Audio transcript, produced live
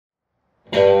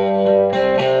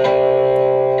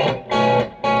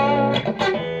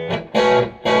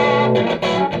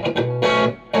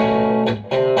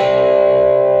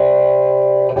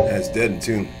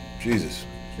tune. Jesus,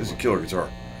 this is a killer guitar.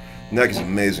 Neck is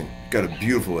amazing. Got a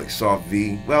beautiful, like, soft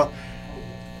V. Well,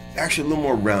 actually a little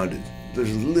more rounded.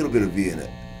 There's a little bit of V in it.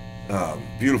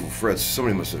 Beautiful frets.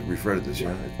 Somebody must have refretted this,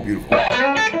 yeah? It's beautiful.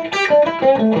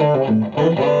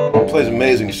 It plays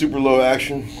amazing. Super low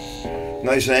action.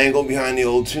 Nice angle behind the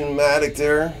old Tune-matic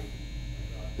there.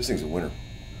 This thing's a winner.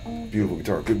 Beautiful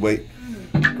guitar. Good weight.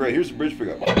 Great. Here's the bridge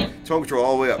pickup. Tone control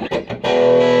all the way up.